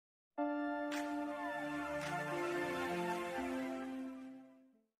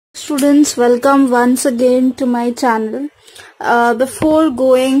Students, welcome once again to my channel. Before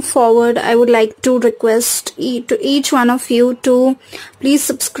going forward, I would like to request to each one of you to please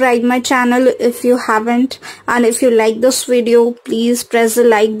subscribe my channel if you haven't, and if you like this video, please press the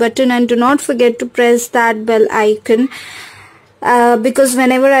like button and do not forget to press that bell icon. Because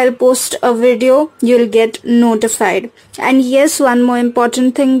whenever I'll post a video, you'll get notified. And yes, one more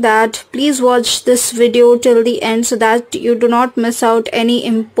important thing, that please watch this video till the end so that you do not miss out any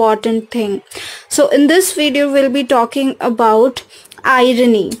important thing. So in this video, we'll be talking about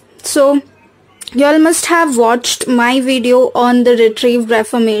irony. So you all must have watched my video on the Retrieved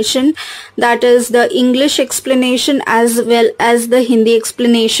Reformation, that is the English explanation as well as the Hindi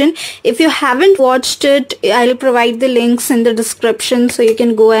explanation. If you haven't watched it, I'll provide the links in the description so you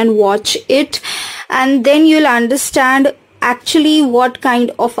can go and watch it, and then you'll understand actually what kind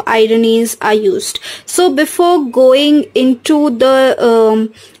of ironies are used. So before going into the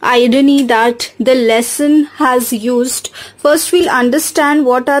irony that the lesson has used, first we'll understand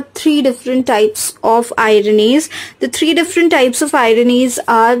what are three different types of ironies. The three different types of ironies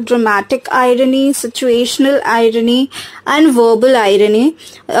are dramatic irony, situational irony, and verbal irony.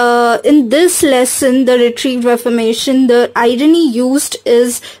 In this lesson, the Retrieved Reformation, the irony used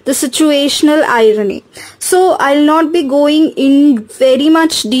is the situational irony. So I'll not be going in very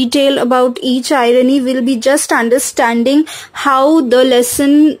much detail about each irony. We'll be just understanding how the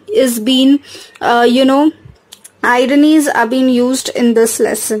lesson is being, ironies are being used in this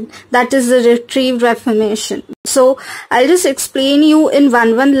lesson, that is the Retrieved Reformation. So I'll just explain you in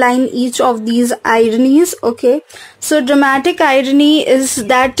one line each of these ironies. Okay, so dramatic irony is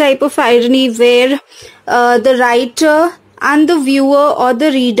that type of irony where the writer and the viewer or the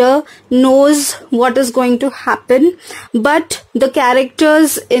reader knows what is going to happen, but the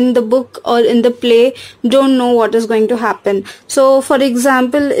characters in the book or in the play don't know what is going to happen. So for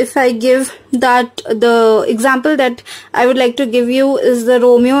example, if I give that, the example that I would like to give you is the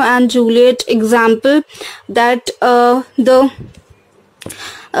Romeo and Juliet example, that the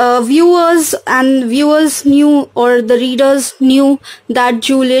viewers knew, or the readers knew, that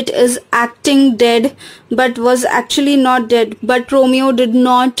Juliet is acting dead but was actually not dead, but Romeo did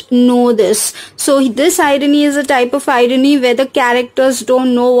not know this. So this irony is a type of irony where the characters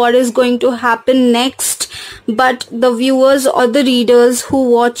don't know what is going to happen next, but the viewers or the readers who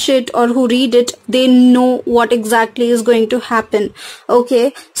watch it or who read it, they know what exactly is going to happen.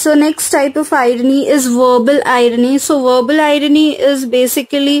 Okay, so next type of irony is verbal irony. So verbal irony is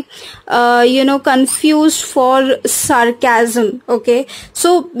basically confused for sarcasm. Okay,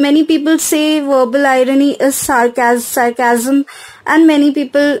 so many people say verbal irony is sarcasm, and many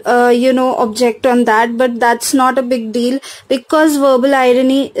people object on that, but that's not a big deal, because verbal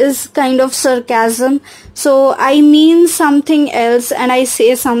irony is kind of sarcasm. So I mean something else and I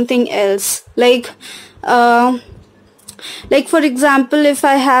say something else, like for example, if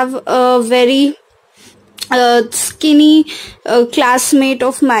I have a very skinny classmate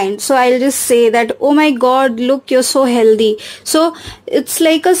of mine, so I'll just say that, oh my god, look, you're so healthy. So it's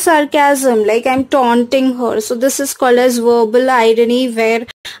like a sarcasm, like I'm taunting her. So this is called as verbal irony, where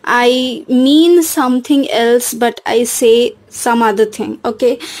I mean something else but I say some other thing.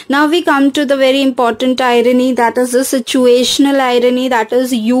 Okay, now we come to the very important irony, that is the situational irony, that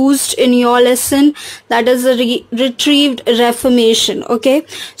is used in your lesson, that is the Retrieved Reformation. Okay,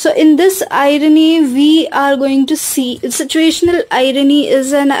 so in this irony we are going to see, situational irony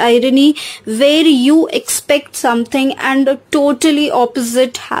is an irony where you expect something and a totally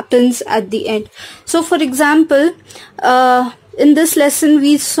opposite happens at the end. So for example, in this lesson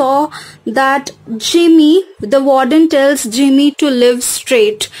we saw that Jimmy, the warden tells Jimmy to live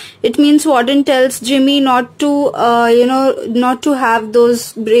straight. It means warden tells Jimmy not to not to have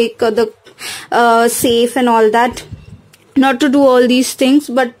those break the safe and all that, not to do all these things,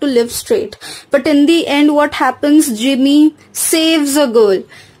 but to live straight. But in the end, what happens? Jimmy saves a girl.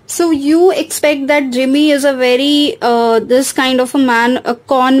 So you expect that Jimmy is a very this kind of a man, a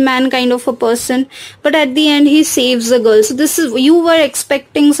con man kind of a person, but at the end he saves a girl. So this is, you were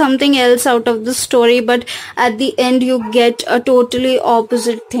expecting something else out of the story, but at the end you get a totally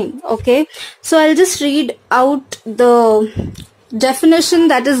opposite thing. Okay, so I'll just read out the definition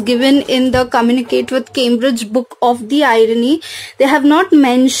that is given in the Communicate with Cambridge book of the irony. They have not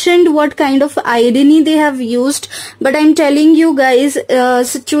mentioned what kind of irony they have used, but I'm telling you guys,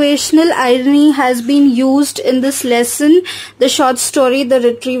 situational irony has been used in this lesson, the short story, the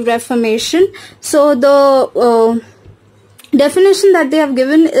Retrieved Reformation. So the definition that they have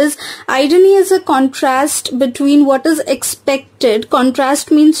given is irony is a contrast between what is expected.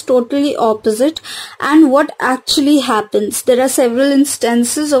 Contrast means totally opposite, and what actually happens. There are several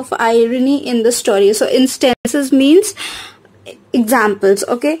instances of irony in the story. So instances means examples.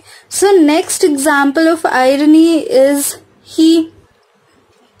 Okay, so next example of irony is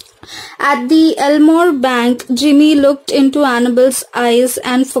at the Elmore Bank, Jimmy looked into Annabelle's eyes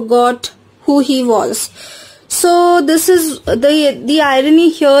and forgot who he was. So this is the irony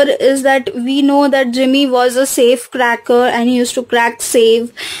here is that we know that Jimmy was a safe cracker and he used to crack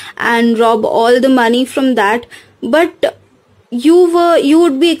safe and rob all the money from that. But you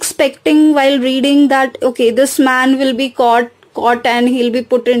would be expecting while reading that, okay, this man will be caught and he'll be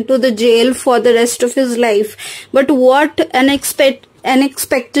put into the jail for the rest of his life. But what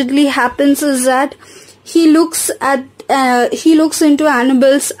unexpectedly happens is that he looks into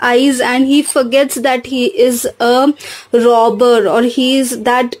Annabelle's eyes and he forgets that he is a robber, or he is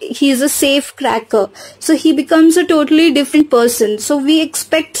a safe cracker. So he becomes a totally different person. So we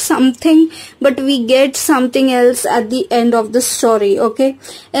expect something but we get something else at the end of the story. Okay,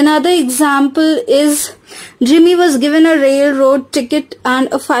 another example is Jimmy was given a railroad ticket and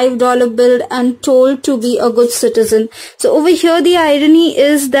a $5 bill and told to be a good citizen. So over here the irony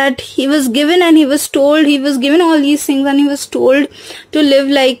is that he was given and he was given all these things and he was told to live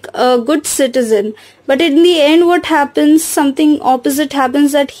like a good citizen. But in the end what happens, something opposite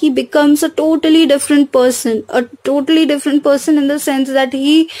happens, that he becomes a totally different person. A totally different person in the sense that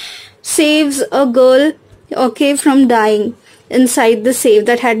he saves a girl, okay, from dying inside the safe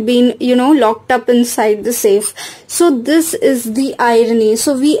that had been, locked up inside the safe. So this is the irony.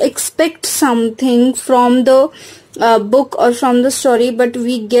 So we expect something from the book or from the story, but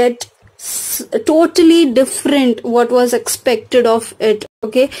we get totally different what was expected of it.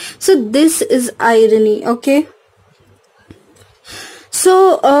 Okay, so this is irony. Okay,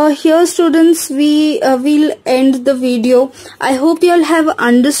 so here students, we will end the video. I hope you all have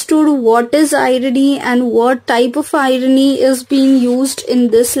understood what is irony and what type of irony is being used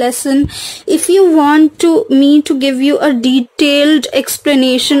in this lesson. If you want me to give you a detailed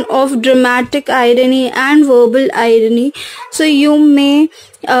explanation of dramatic irony and verbal irony, so you may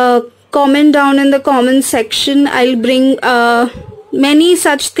comment down in the comment section. I'll bring many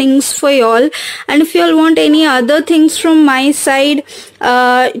such things for y'all. And if y'all want any other things from my side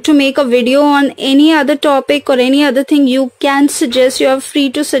to make a video on any other topic or any other thing, you can suggest. You are free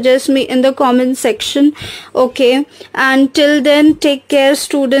to suggest me in the comment section. Okay, and till then, take care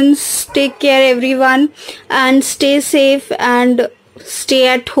students, take care everyone, and stay safe and stay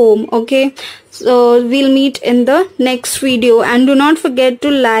at home. Okay, so we'll meet in the next video, and do not forget to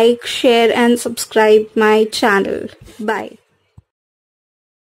like, share and subscribe my channel. Bye.